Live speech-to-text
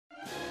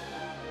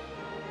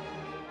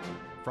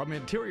From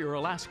Interior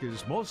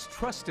Alaska's most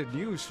trusted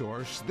news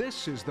source,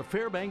 this is the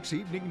Fairbanks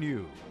Evening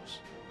News.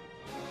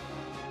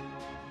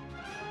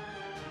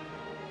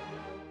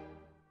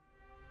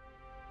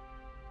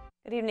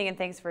 Good evening and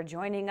thanks for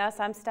joining us.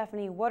 I'm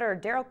Stephanie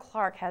Woodard. Daryl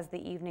Clark has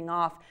the evening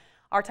off.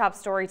 Our top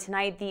story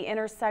tonight, the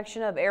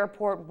intersection of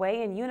Airport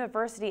Way and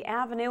University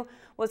Avenue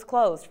was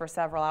closed for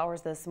several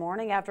hours this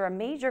morning after a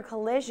major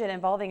collision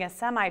involving a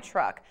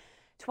semi-truck.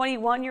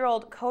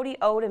 21-year-old Cody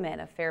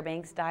Odeman of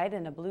Fairbanks died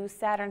in a blue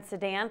Saturn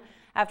sedan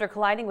after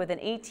colliding with an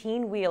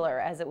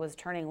 18-wheeler as it was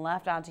turning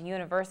left onto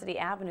University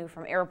Avenue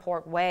from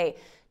Airport Way.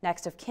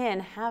 Next of kin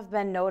have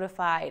been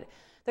notified.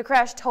 The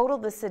crash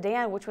totaled the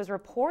sedan, which was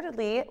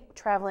reportedly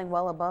traveling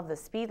well above the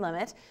speed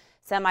limit.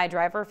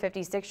 Semi-driver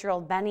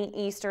 56-year-old Benny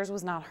Easters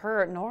was not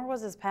hurt, nor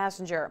was his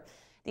passenger.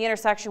 The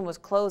intersection was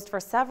closed for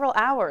several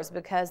hours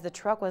because the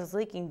truck was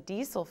leaking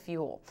diesel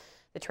fuel.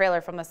 The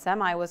trailer from the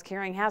semi was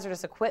carrying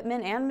hazardous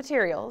equipment and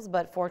materials,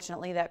 but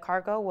fortunately that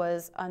cargo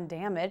was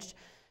undamaged.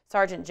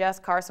 Sergeant Jess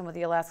Carson with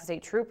the Alaska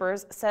State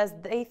Troopers says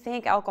they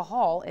think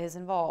alcohol is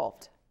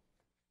involved.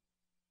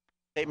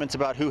 Statements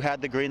about who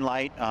had the green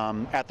light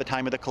at the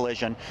time of the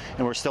collision,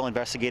 and we're still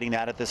investigating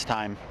that at this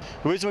time.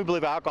 The reason we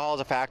believe alcohol is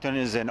a factor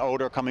is an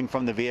odor coming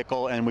from the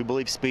vehicle, and we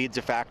believe speed's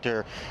a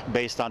factor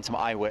based on some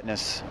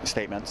eyewitness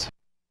statements.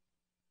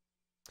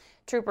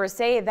 Troopers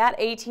say that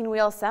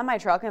 18-wheel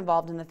semi-truck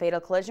involved in the fatal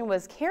collision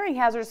was carrying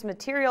hazardous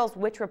materials,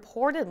 which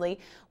reportedly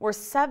were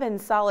 7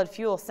 solid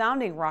fuel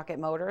sounding rocket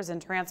motors in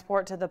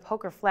transport to the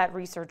Poker Flat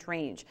Research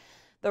Range.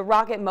 The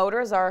rocket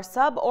motors are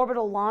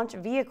suborbital launch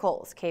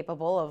vehicles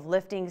capable of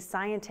lifting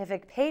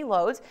scientific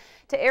payloads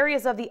to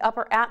areas of the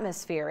upper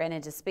atmosphere and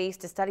into space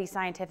to study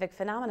scientific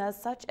phenomena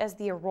such as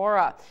the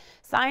aurora.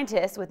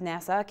 Scientists with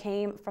NASA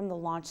came from the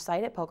launch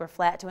site at Poker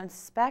Flat to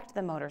inspect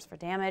the motors for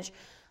damage.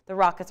 The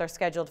rockets are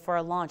scheduled for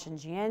a launch in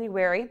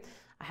January.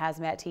 A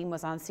hazmat team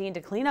was on scene to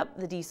clean up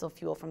the diesel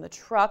fuel from the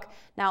truck.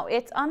 Now,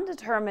 it's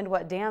undetermined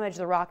what damage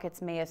the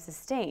rockets may have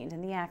sustained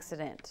in the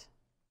accident.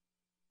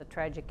 A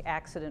tragic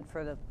accident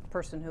for the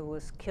person who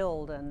was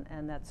killed,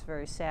 and that's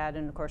very sad.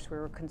 And of course, we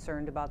were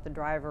concerned about the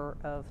driver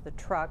of the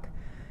truck,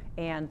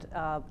 and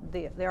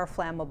they are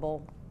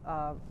flammable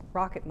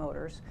rocket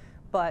motors,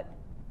 but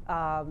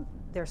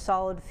they're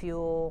solid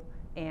fuel,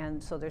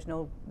 and so there's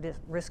no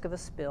risk of a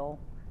spill,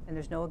 and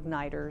there's no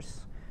igniters.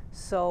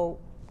 So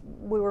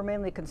we were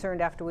mainly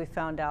concerned after we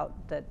found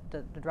out that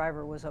the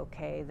driver was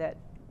okay, that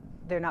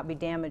there not be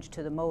damage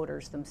to the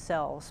motors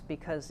themselves,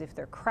 because if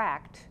they're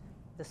cracked,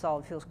 the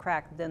solid fuel's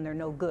cracked, then they're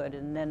no good,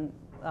 and then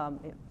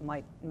it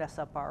might mess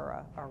up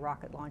our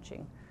rocket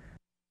launching.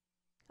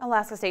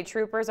 Alaska State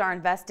Troopers are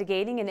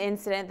investigating an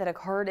incident that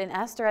occurred in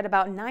Esther at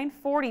about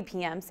 9:40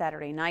 p.m.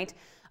 Saturday night.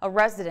 A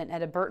resident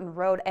at a Burton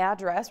Road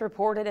address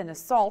reported an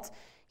assault.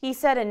 He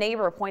said a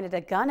neighbor pointed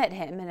a gun at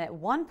him and at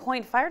one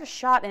point fired a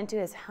shot into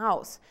his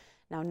house.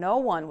 Now, no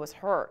one was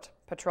hurt.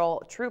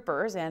 Patrol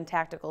troopers and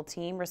tactical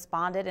team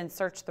responded and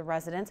searched the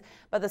residence,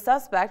 but the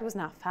suspect was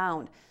not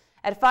found.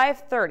 At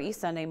 5:30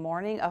 Sunday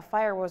morning, a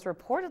fire was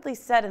reportedly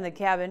set in the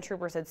cabin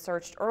troopers had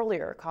searched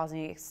earlier,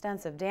 causing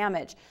extensive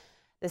damage.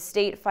 The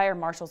state fire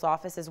marshal's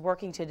office is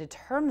working to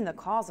determine the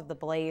cause of the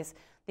blaze.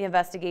 The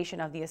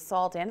investigation of the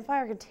assault and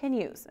fire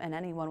continues, and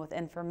anyone with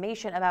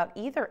information about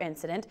either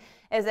incident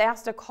is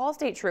asked to call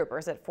state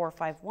troopers at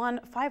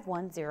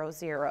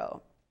 451-5100.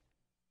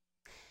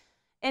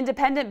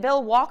 Independent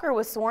Bill Walker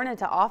was sworn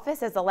into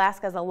office as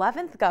Alaska's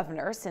 11th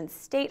governor since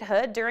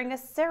statehood during a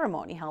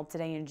ceremony held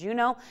today in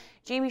Juneau.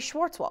 Jamie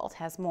Schwartzwald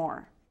has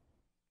more.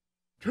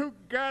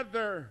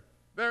 Together,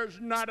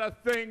 there's not a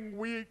thing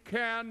we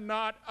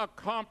cannot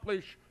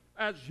accomplish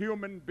as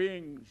human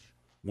beings.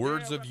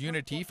 Words of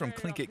unity from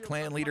Tlingit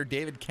clan leader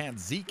David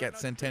Katzik at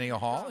Centennial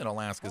Hall in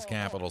Alaska's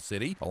capital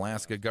city.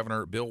 Alaska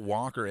Governor Bill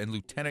Walker and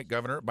Lieutenant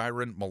Governor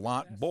Byron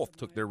Malott both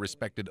took their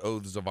respected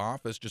oaths of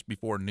office just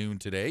before noon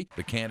today.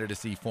 The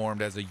candidacy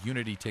formed as a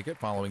unity ticket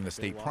following the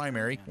state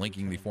primary,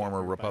 linking the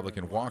former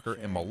Republican Walker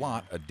and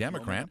Malott, a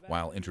Democrat.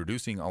 While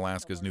introducing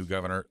Alaska's new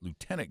governor,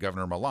 Lieutenant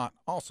Governor Malott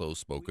also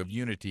spoke of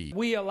unity.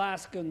 We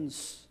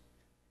Alaskans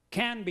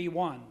can be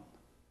one.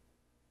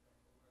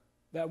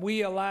 That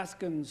we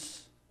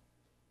Alaskans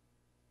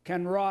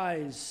can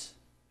rise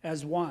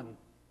as one.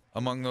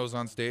 Among those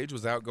on stage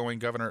was outgoing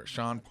Governor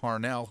Sean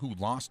Parnell, who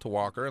lost to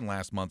Walker in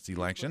last month's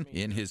election.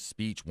 In his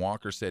speech,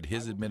 Walker said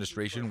his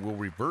administration will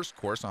reverse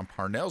course on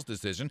Parnell's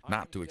decision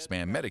not to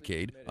expand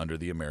Medicaid under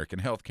the American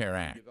Health Care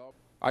Act.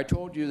 I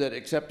told you that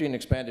accepting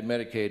expanded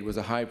Medicaid was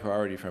a high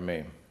priority for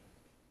me,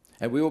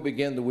 and we will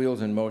begin the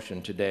wheels in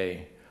motion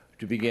today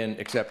to begin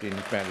accepting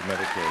expanded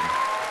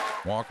Medicaid.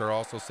 Walker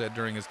also said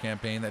during his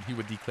campaign that he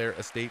would declare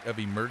a state of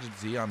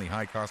emergency on the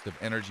high cost of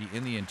energy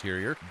in the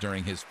interior.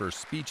 During his first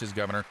speech as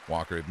governor,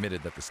 Walker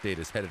admitted that the state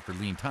is headed for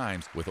lean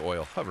times, with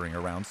oil hovering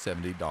around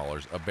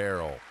 $70 a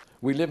barrel.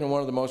 We live in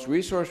one of the most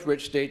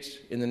resource-rich states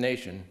in the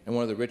nation and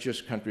one of the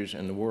richest countries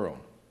in the world.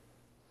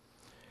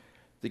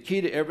 The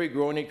key to every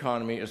growing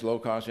economy is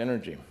low-cost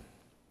energy.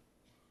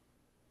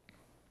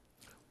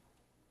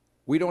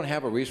 We don't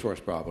have a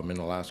resource problem in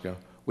Alaska.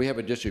 We have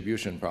a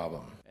distribution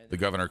problem. The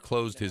governor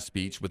closed his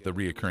speech with the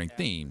reoccurring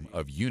theme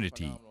of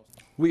unity.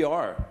 We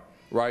are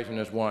rising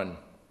as one.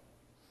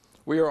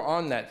 We are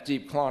on that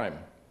steep climb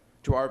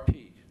to our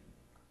peak.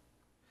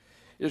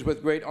 It is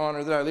with great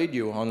honor that I lead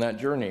you on that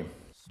journey.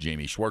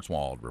 Jamie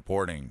Schwartzwald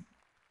reporting.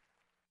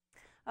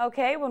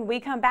 Okay, when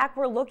we come back,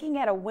 we're looking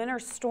at a winter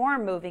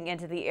storm moving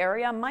into the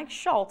area. Mike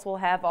Schultz will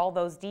have all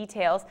those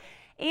details.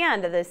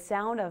 And the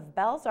sound of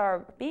bells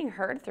are being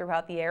heard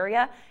throughout the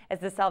area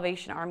as the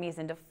Salvation Army is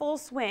into full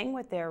swing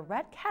with their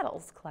red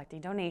kettles collecting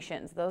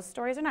donations. Those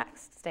stories are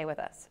next. Stay with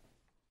us.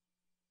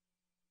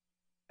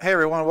 Hey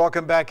everyone,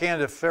 welcome back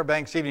into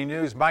Fairbanks Evening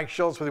News. Mike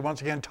Schultz with you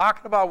once again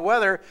talking about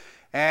weather.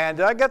 And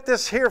I got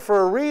this here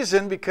for a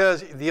reason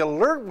because the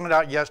alert went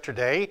out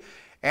yesterday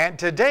and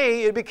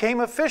today it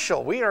became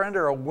official. We are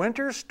under a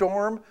winter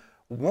storm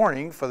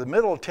warning for the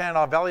middle of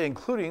Tanana Valley,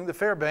 including the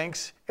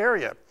Fairbanks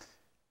area.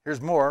 Here's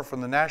more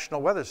from the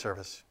National Weather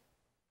Service.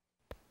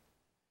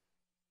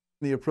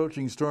 The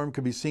approaching storm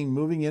could be seen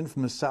moving in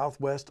from the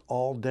southwest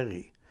all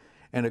day.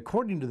 And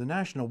according to the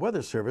National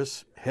Weather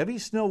Service, heavy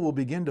snow will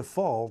begin to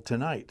fall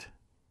tonight.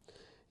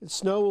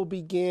 Snow will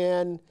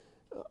begin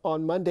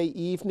on Monday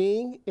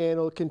evening and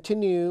it'll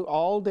continue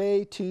all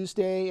day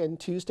Tuesday and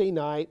Tuesday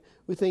night.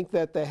 We think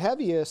that the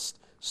heaviest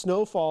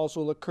snowfalls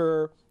will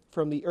occur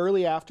from the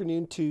early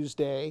afternoon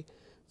Tuesday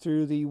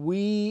through the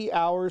wee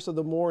hours of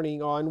the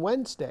morning on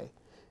Wednesday.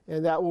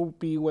 And that will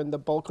be when the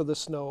bulk of the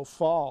snow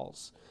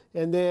falls.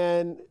 And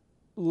then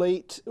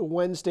late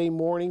Wednesday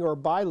morning, or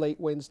by late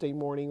Wednesday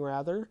morning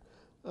rather,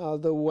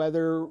 the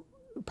weather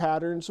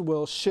patterns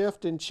will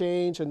shift and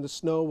change and the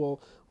snow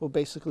will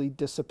basically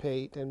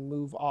dissipate and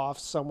move off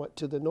somewhat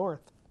to the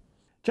north.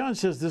 John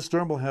says this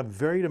storm will have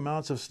varied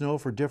amounts of snow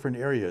for different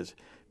areas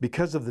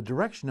because of the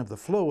direction of the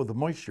flow of the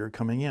moisture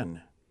coming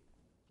in.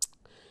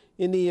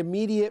 In the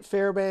immediate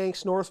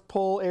Fairbanks, North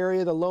Pole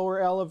area, the lower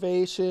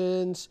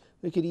elevations,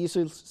 we could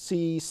easily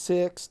see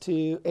 6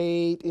 to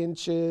 8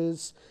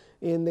 inches.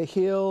 In the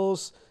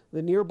hills,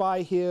 the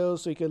nearby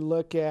hills, we could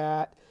look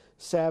at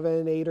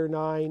 7, 8, or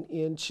 9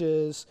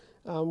 inches.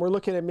 We're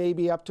looking at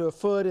maybe up to a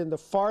foot in the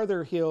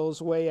farther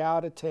hills way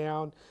out of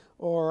town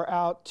or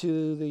out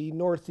to the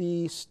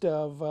northeast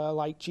of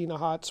like Gina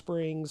Hot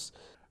Springs.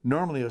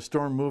 Normally a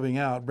storm moving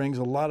out brings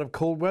a lot of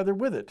cold weather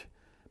with it.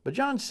 But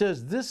John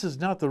says this is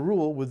not the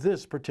rule with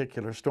this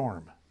particular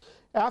storm.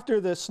 After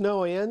the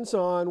snow ends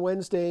on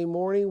Wednesday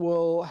morning,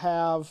 we'll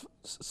have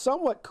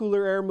somewhat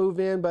cooler air move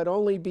in, but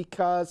only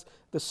because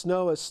the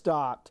snow has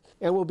stopped.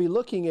 And we'll be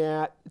looking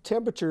at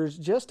temperatures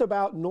just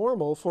about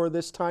normal for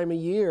this time of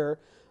year.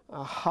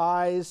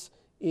 Highs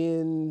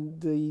in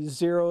the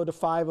 0 to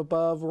 5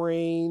 above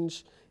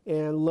range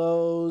and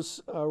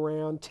lows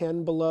around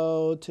 10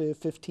 below to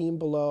 15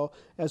 below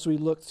as we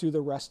look through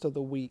the rest of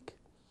the week.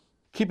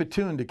 Keep it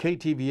tuned to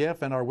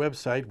KTVF and our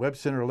website,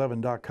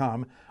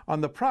 webcenter11.com,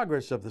 on the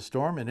progress of the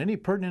storm and any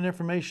pertinent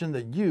information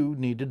that you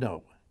need to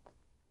know.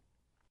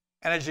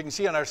 And as you can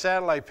see on our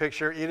satellite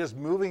picture, it is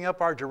moving up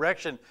our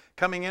direction,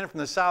 coming in from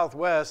the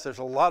southwest. There's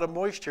a lot of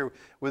moisture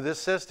with this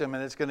system,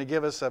 and it's going to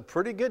give us a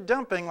pretty good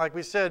dumping. Like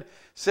we said,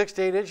 6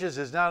 to 8 inches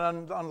is not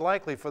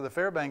unlikely for the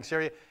Fairbanks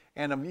area,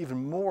 and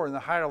even more in the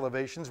higher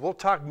elevations. We'll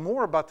talk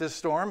more about this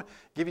storm,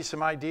 give you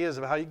some ideas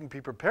of how you can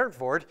be prepared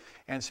for it.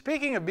 And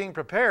speaking of being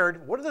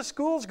prepared, what are the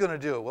schools going to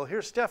do? Well,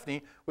 here's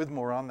Stephanie with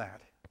more on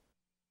that.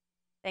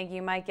 Thank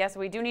you, Mike. Yes,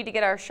 we do need to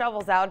get our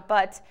shovels out,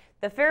 but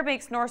the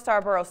Fairbanks North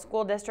Starborough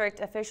School District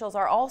officials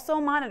are also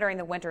monitoring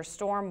the winter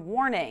storm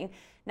warning.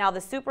 Now,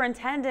 the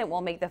superintendent will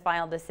make the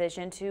final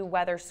decision to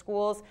whether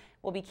schools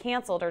will be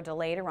canceled or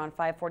delayed around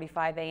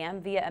 5:45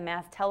 a.m. via a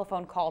mass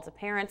telephone call to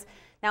parents.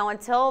 Now,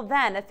 until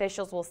then,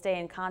 officials will stay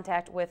in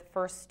contact with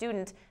First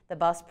Student, the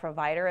bus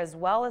provider, as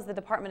well as the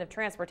Department of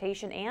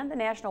Transportation and the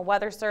National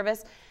Weather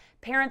Service.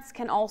 Parents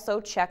can also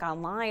check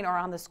online or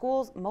on the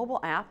school's mobile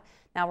app.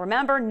 Now,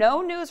 remember,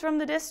 no news from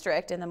the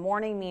district in the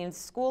morning means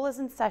school is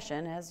in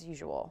session as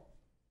usual.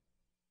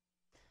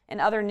 In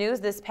other news,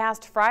 this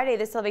past Friday,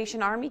 the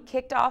Salvation Army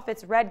kicked off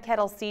its Red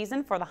Kettle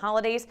season for the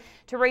holidays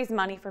to raise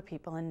money for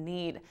people in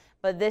need.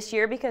 But this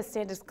year, because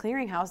Santa's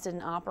Clearinghouse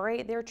didn't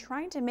operate, they're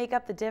trying to make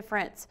up the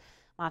difference.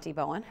 Monty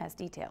Bowen has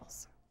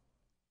details.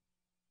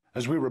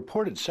 As we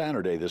reported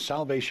Saturday, the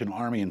Salvation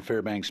Army in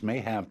Fairbanks may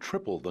have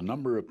tripled the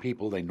number of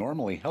people they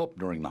normally help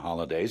during the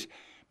holidays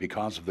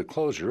because of the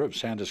closure of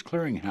Santa's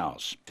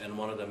Clearinghouse. And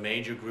one of the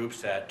major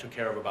groups that took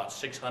care of about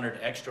 600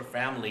 extra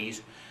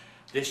families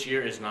this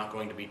year is not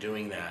going to be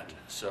doing that.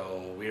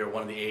 So we are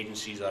one of the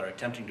agencies that are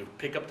attempting to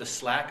pick up the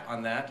slack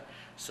on that.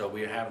 So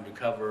we are having to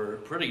cover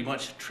pretty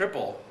much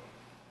triple.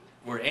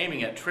 We're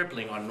aiming at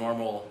tripling our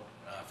normal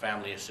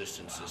family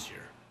assistance this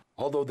year.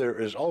 Although there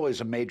is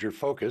always a major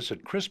focus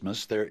at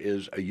Christmas, there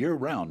is a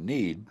year-round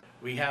need.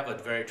 We have a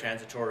very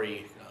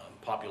transitory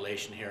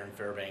population here in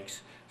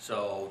Fairbanks,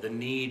 so the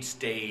need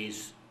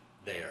stays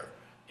there.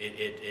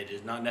 It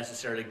is not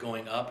necessarily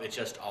going up, it's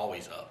just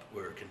always up.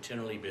 We're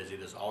continually busy.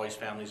 There's always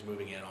families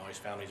moving in, always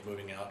families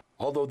moving out.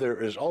 Although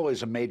there is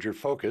always a major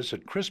focus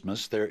at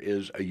Christmas, there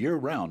is a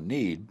year-round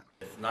need.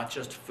 Not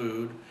just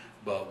food,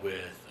 but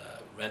with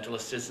rental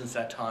assistance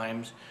at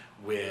times,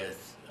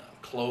 with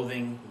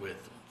clothing, with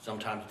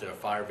sometimes if they're a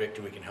fire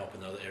victim, we can help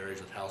in other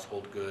areas with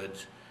household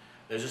goods.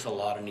 There's just a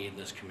lot of need in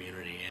this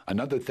community.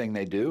 Another thing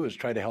they do is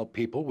try to help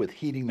people with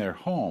heating their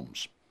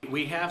homes.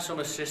 We have some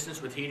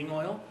assistance with heating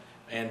oil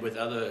and with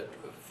other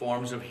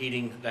forms of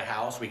heating the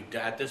house.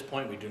 At this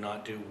point, we do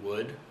not do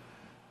wood.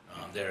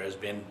 There has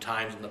been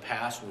times in the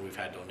past when we've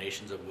had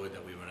donations of wood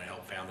that we want to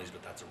help families,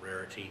 but that's a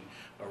rarity.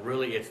 But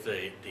really, it's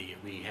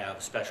we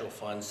have special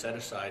funds set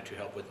aside to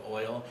help with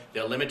oil.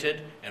 They're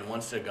limited, and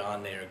once they're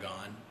gone, they are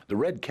gone. The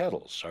red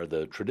kettles are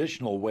the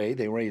traditional way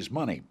they raise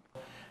money.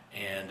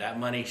 And that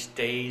money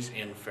stays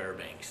in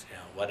Fairbanks.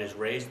 What is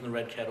raised in the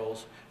red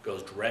kettles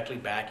goes directly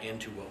back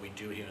into what we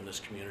do here in this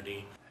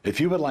community. If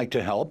you would like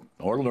to help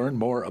or learn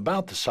more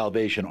about the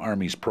Salvation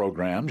Army's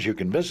programs, you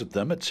can visit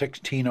them at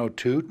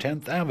 1602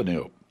 10th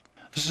Avenue.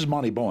 This is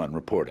Monty Bowen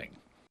reporting.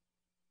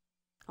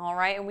 All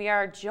right, and we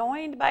are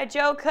joined by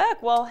Joe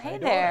Cook. Well, hey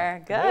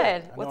there. Good.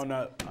 I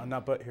know I'm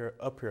not up here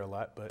a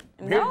lot, but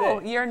no,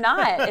 you're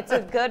not. It's a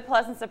good,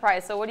 pleasant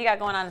surprise. So what do you got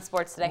going on in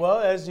sports today? Well,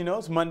 as you know,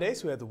 it's Monday,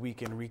 so we have the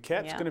weekend recap.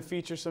 Yeah. It's going to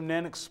feature some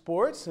Nanook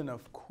sports and,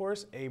 of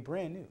course, a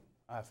brand new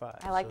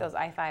I-5. I like those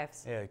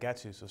I-5s. Yeah,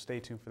 got you. So stay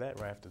tuned for that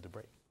right after the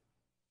break.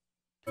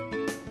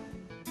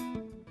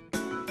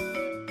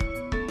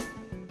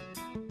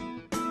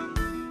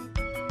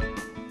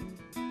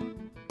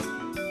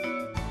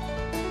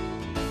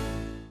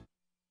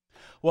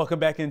 Welcome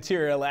back to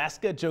Interior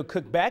Alaska. Joe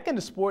Cook back in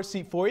the sports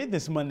seat for you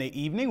this Monday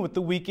evening with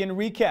the weekend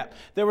recap.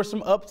 There were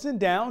some ups and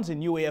downs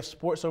in UAF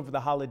sports over the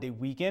holiday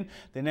weekend.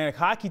 The Nanook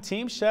hockey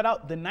team shut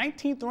out the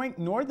 19th ranked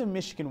Northern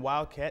Michigan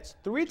Wildcats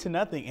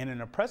 3-0 in an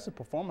impressive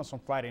performance on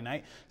Friday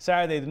night.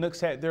 Saturday, the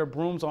Nooks had their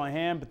brooms on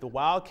hand, but the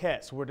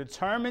Wildcats were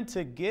determined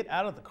to get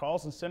out of the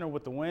Carlson Center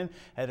with the win.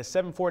 At a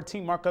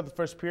 7-14 mark of the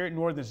first period,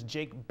 Northern's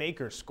Jake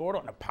Baker scored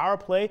on a power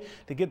play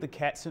to give the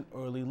Cats an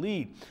early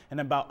lead. And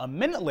about a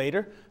minute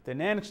later, the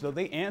Nanooks, though,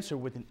 they answered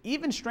with an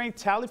even strength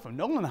tally from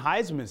Nolan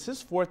Heisman,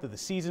 his fourth of the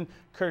season,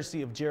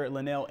 courtesy of Jared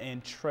Linnell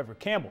and Trevor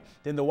Campbell.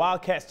 Then the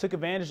Wildcats took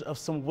advantage of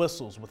some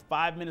whistles. With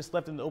 5 minutes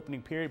left in the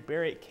opening period,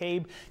 Barrett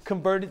Cabe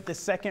converted the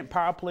second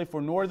power play for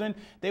Northern.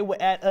 They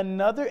would add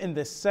another in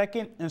the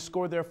second and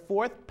score their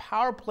fourth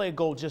power play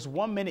goal just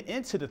 1 minute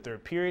into the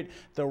third period.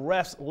 The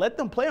refs let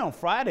them play on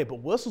Friday,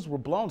 but whistles were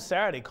blown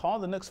Saturday, calling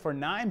the Nooks for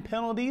 9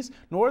 penalties.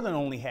 Northern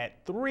only had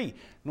 3.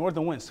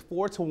 Northern wins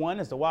 4-1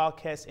 as the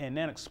Wildcats and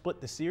Nanook split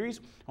the series.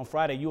 On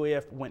Friday,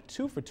 UAF went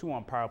 2 for 2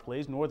 on power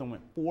plays. Northern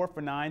went 4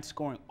 for 9,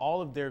 scoring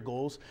all of their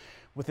goals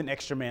with an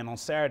extra man on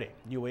Saturday.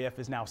 UAF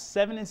is now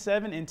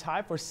 7-7 and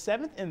tied for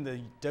 7th in the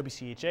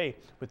WCHA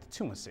with a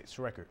 2-6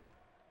 record.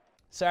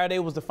 Saturday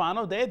was the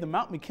final day of the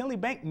Mount McKinley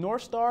Bank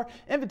North Star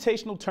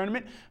Invitational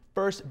Tournament.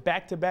 First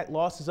back-to-back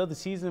losses of the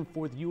season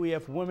for the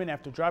UAF women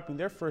after dropping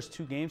their first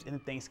 2 games in the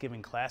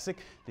Thanksgiving Classic.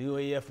 The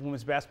UAF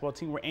women's basketball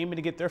team were aiming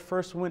to get their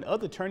first win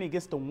of the tourney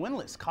against the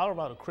winless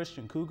Colorado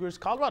Christian Cougars.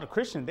 Colorado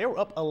Christian, they were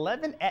up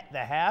 11 at the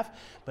half,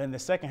 but in the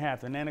second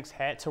half, the Nanooks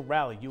had to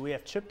rally.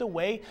 UAF chipped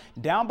away,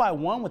 down by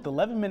 1 with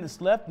 11 minutes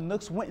left. The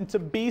Nooks went into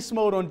beast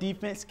mode on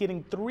defense,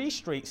 getting 3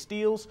 straight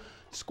steals,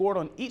 scored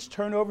on each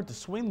turnover to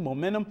swing the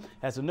momentum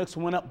as the Nooks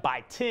went up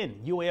by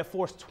 10. UAF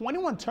forced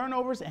 21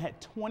 turnovers and had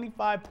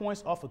 25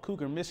 points off of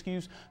Cougar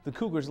miscues. The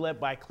Cougars, led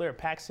by Claire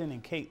Paxton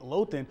and Kate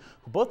Lothan,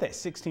 who both had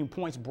 16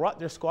 points, brought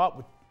their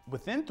squad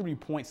within 3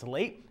 points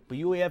late, but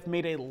UAF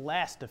made a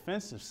last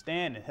defensive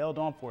stand and held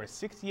on for a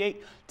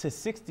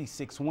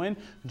 68-66 win.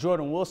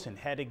 Jordan Wilson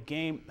had a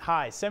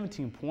game-high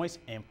 17 points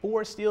and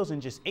 4 steals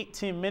in just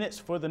 18 minutes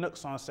for the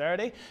Nooks on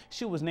Saturday.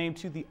 She was named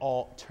to the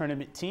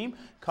all-tournament team.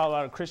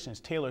 Colorado Christian's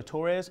Taylor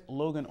Torres,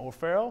 Logan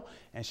O'Farrell,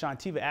 and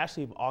Shantiva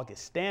Ashley of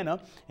Augustana,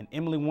 and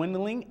Emily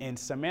Wendling and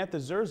Samantha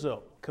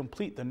Zerzo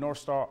complete the North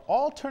Star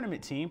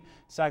all-tournament team.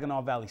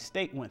 Saginaw Valley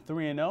State went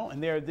 3-0,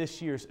 and they are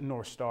this year's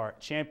North Star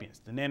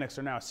champions. The Nanooks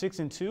are now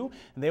 6-2,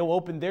 and they will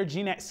open their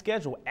GNAC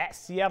schedule at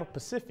Seattle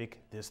Pacific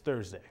this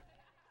Thursday.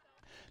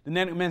 The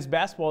Nanook men's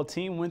basketball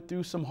team went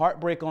through some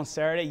heartbreak on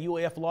Saturday.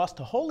 UAF lost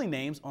to Holy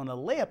Names on a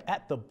layup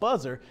at the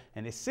buzzer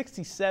and a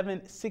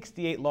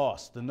 67-68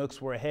 loss. The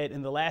Nooks were ahead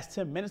in the last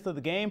 10 minutes of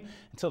the game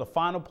until the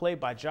final play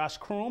by Josh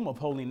Kroom of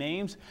Holy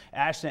Names.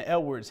 Ashton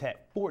Edwards had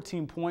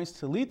 14 points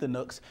to lead the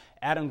Nooks.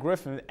 Adam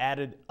Griffin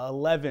added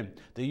 11.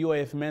 The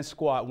UAF men's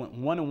squad went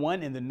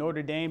 1-1 in the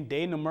Notre Dame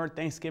Day Namur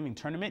Thanksgiving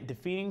tournament,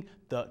 defeating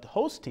the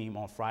host team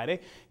on Friday.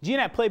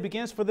 GNAC play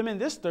begins for the men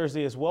this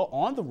Thursday as well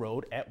on the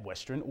road at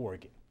Western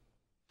Oregon.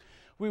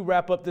 We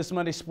wrap up this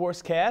Monday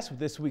Sportscast with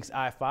this week's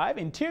I-5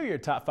 Interior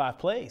Top 5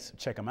 plays.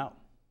 Check them out.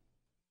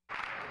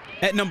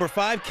 At number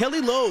 5, Kelly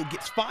Lowe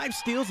gets 5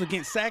 steals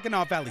against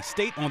Saginaw Valley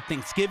State on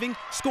Thanksgiving,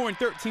 scoring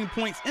 13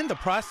 points in the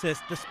process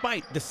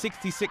despite the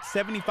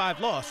 66-75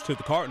 loss to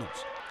the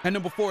Cardinals. At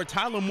number 4,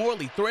 Tyler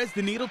Morley threads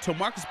the needle to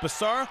Marcus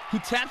Bassara, who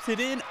taps it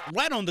in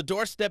right on the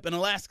doorstep in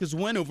Alaska's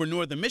win over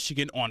Northern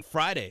Michigan on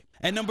Friday.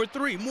 At number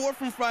 3, more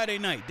from Friday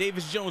night.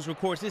 Davis Jones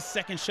records his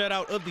second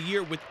shutout of the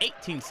year with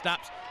 18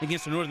 stops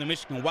against the Northern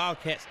Michigan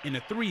Wildcats in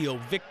a 3-0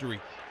 victory.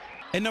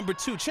 At number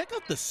 2, check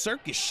out the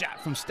circus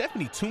shot from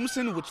Stephanie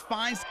Tombson, which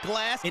finds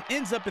glass and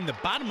ends up in the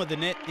bottom of the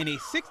net in a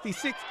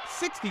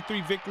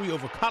 66-63 victory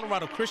over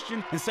Colorado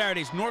Christian in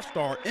Saturday's North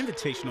Star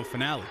Invitational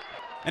finale.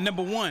 At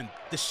number 1,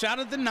 the shot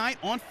of the night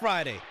on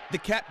Friday. The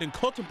captain,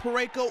 Colton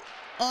Parayko,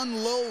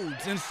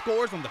 unloads and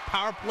scores on the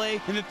power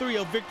play in the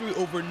 3-0 victory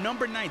over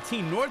number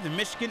 19 Northern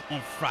Michigan on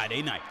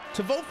Friday night.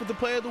 To vote for the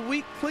play of the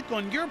week, click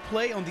on your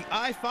play on the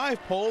I-5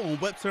 poll on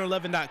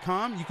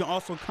webcenter11.com. You can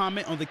also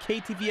comment on the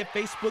KTVF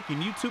Facebook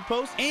and YouTube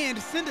post, and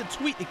send a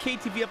tweet to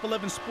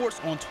KTVF11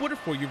 Sports on Twitter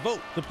for your vote.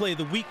 The play of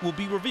the week will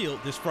be revealed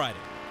this Friday.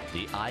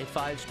 The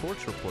I-5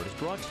 Sports Report is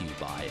brought to you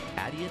by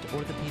Adient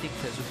Orthopedic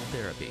Physical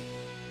Therapy.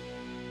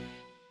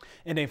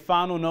 In a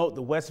final note,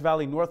 the West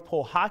Valley North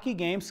Pole hockey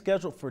game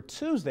scheduled for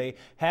Tuesday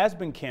has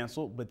been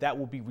canceled, but that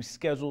will be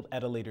rescheduled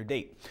at a later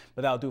date.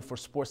 But that'll do it for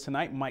sports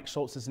tonight. Mike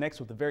Schultz is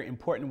next with a very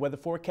important weather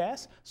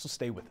forecast, so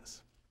stay with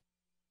us.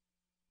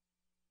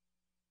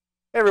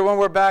 Hey everyone,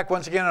 we're back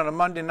once again on a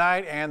Monday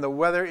night, and the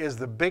weather is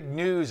the big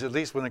news, at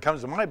least when it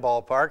comes to my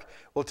ballpark.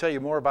 We'll tell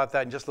you more about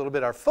that in just a little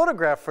bit. Our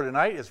photograph for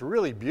tonight is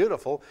really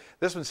beautiful.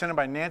 This one's sent in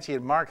by Nancy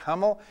and Mark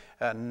Hummel.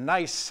 A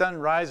nice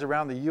sunrise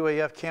around the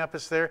UAF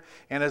campus there.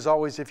 And as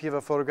always, if you have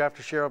a photograph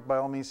to share, by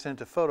all means send it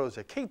to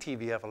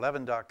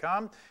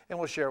photos@ktvf11.com, and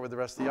we'll share it with the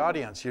rest of the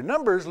audience. Your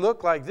numbers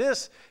look like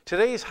this.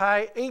 Today's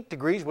high 8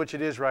 degrees, which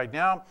it is right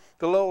now.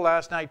 The low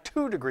last night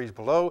 2 degrees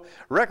below.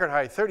 Record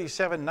high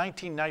 37,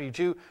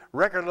 1992.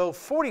 Record low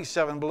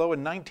 47 below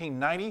in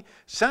 1990.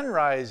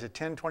 Sunrise at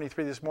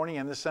 10:23 this morning,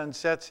 and the sun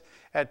sets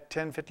at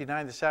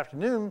 10:59 this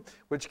afternoon,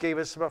 which gave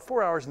us about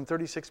 4 hours and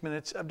 36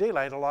 minutes of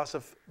daylight, a loss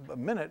of a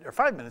minute or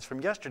 5 minutes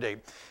from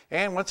yesterday.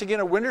 And once again,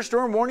 a winter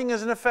storm warning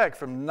is in effect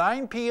from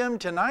 9 p.m.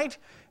 tonight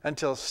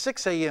until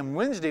 6 a.m.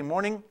 Wednesday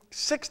morning.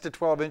 6 to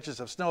 12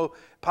 inches of snow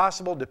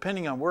possible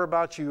depending on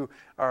whereabouts you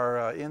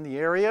are in the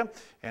area,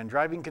 and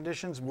driving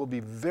conditions will be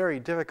very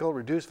difficult,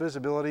 reduced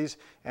visibilities,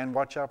 and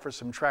watch out for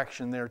some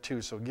traction there too,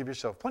 so give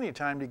yourself plenty of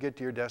time to get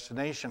to your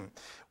destination.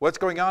 What's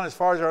going on as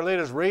far as our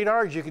latest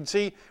radar? As you can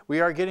see, we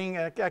are getting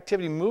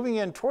activity moving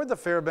in toward the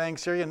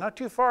Fairbanks area, not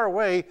too far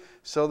away,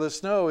 so the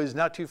snow is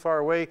not too far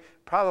away,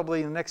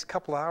 probably in the next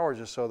couple of hours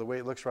or so, the way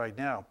it looks right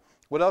now.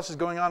 What else is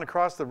going on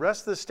across the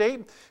rest of the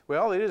state?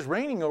 Well, it is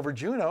raining over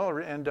Juneau,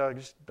 and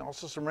just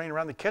also some rain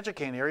around the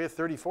Ketchikan area,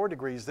 34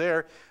 degrees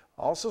there.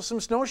 Also some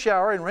snow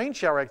shower and rain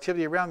shower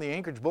activity around the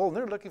Anchorage Bowl, and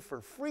they're looking for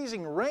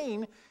freezing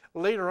rain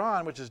later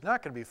on, which is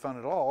not going to be fun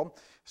at all.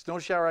 Snow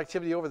shower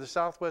activity over the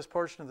southwest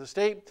portion of the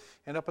state,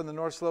 and up in the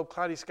north slope,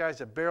 cloudy skies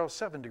at Barrow,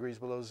 7 degrees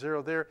below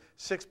zero there,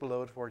 6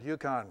 below at Fort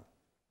Yukon.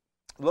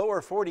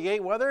 Lower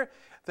 48 weather,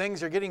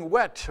 things are getting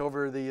wet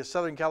over the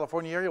Southern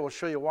California area. We'll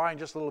show you why in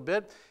just a little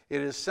bit.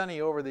 It is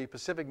sunny over the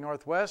Pacific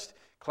Northwest.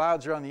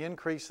 Clouds are on the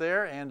increase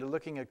there, and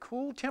looking at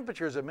cool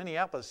temperatures at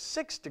Minneapolis,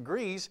 6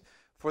 degrees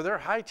for their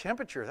high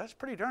temperature. That's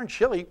pretty darn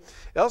chilly.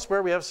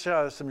 Elsewhere, we have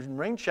some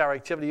rain shower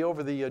activity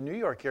over the New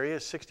York area,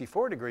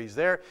 64 degrees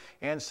there,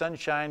 and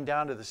sunshine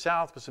down to the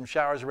south with some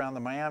showers around the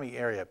Miami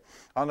area.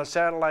 On the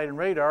satellite and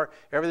radar,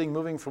 everything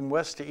moving from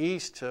west to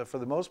east for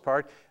the most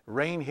part.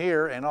 Rain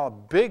here and a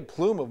big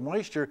plume of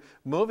moisture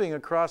moving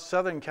across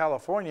Southern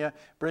California,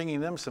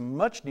 bringing them some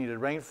much needed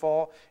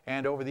rainfall,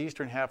 and over the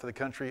eastern half of the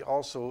country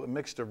also a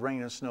mix of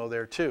rain and snow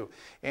there too.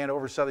 And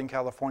over Southern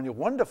California,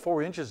 1 to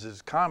 4 inches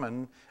is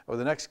common over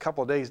the next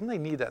couple of days, and they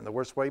need that in the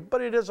worst way, but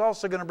it is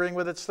also going to bring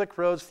with it slick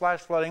roads, flash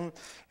flooding,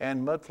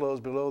 and mud flows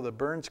below the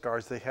burn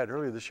scars they had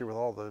earlier this year with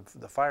all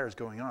the fires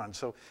going on.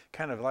 So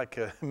kind of like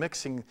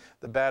mixing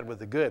the bad with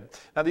the good.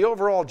 Now the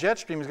overall jet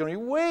stream is going to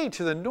be way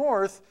to the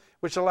north,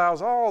 which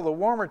allows all the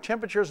warmer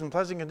temperatures and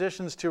pleasant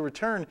conditions to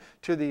return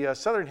to the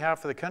southern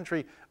half of the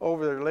country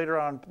over later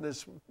on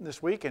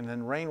this week, and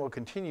then rain will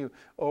continue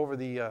over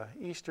the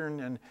eastern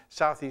and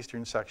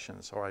southeastern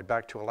sections. All right,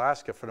 back to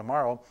Alaska for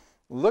tomorrow.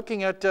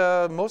 Looking at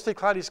mostly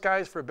cloudy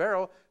skies for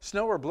Barrow,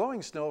 snow or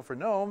blowing snow for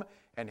Nome,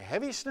 and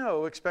heavy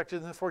snow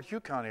expected in the Fort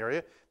Yukon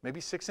area, maybe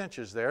 6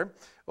 inches there.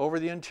 Over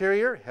the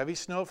interior, heavy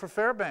snow for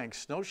Fairbanks,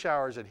 snow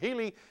showers at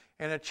Healy,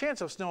 and a chance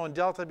of snow in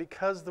Delta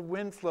because the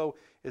wind flow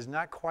is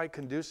not quite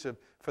conducive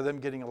for them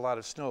getting a lot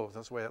of snow.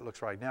 That's the way it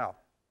looks right now.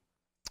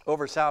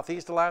 Over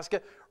southeast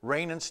Alaska,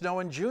 rain and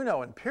snow in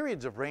Juneau and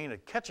periods of rain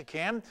at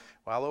Ketchikan,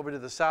 while over to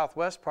the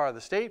southwest part of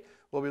the state,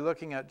 we'll be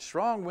looking at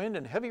strong wind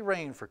and heavy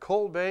rain for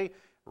Cold Bay,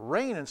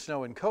 rain and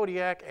snow in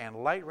Kodiak, and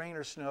light rain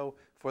or snow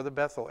for the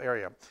Bethel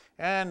area.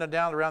 And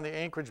down around the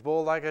Anchorage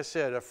Bowl, like I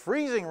said, a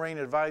freezing rain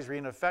advisory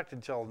in effect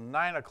until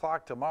 9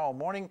 o'clock tomorrow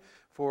morning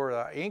for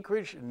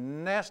Anchorage.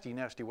 Nasty,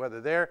 nasty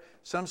weather there.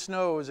 Some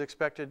snow is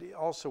expected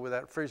also with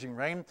that freezing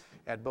rain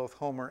at both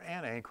Homer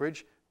and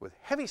Anchorage, with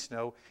heavy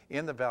snow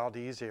in the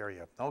Valdez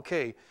area.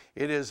 Okay,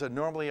 it is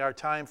normally our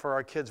time for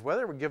our kids'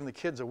 weather. We're giving the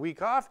kids a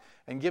week off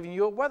and giving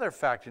you a weather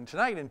fact. And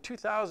tonight in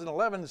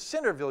 2011,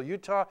 Centerville,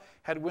 Utah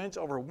had winds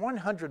over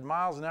 100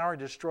 miles an hour,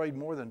 destroyed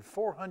more than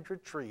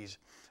 400 trees.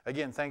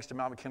 Again, thanks to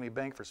Mount McKinley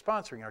Bank for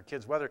sponsoring our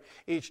kids' weather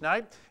each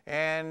night.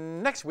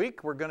 And next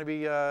week, we're going to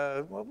be,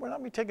 well, we're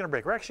not be taking a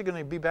break. We're actually going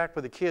to be back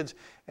with the kids,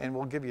 and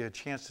we'll give you a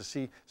chance to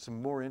see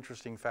some more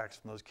interesting facts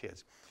from those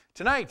kids.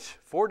 Tonight,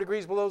 4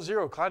 degrees below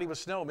zero, cloudy with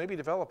snow, maybe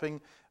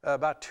developing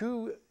about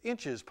 2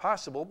 inches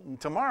possible.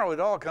 And tomorrow it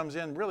all comes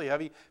in really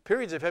heavy.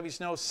 Periods of heavy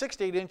snow, 6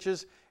 to 8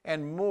 inches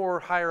and more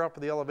higher up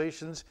in the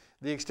elevations.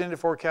 The extended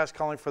forecast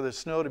calling for the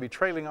snow to be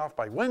trailing off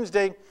by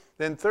Wednesday.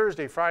 Then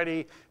Thursday,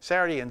 Friday,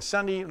 Saturday, and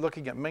Sunday,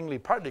 looking at mainly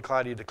partly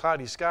cloudy to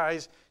cloudy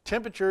skies.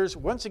 Temperatures,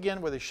 once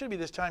again, where they should be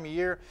this time of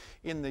year,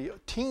 in the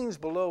teens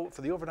below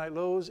for the overnight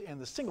lows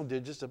and the single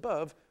digits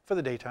above for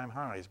the daytime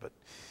highs. But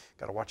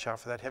got to watch out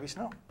for that heavy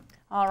snow.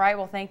 All right,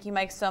 well, thank you,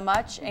 Mike, so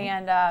much.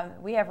 And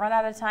we have run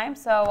out of time,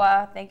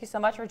 so thank you so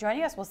much for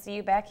joining us. We'll see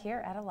you back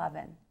here at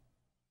 11.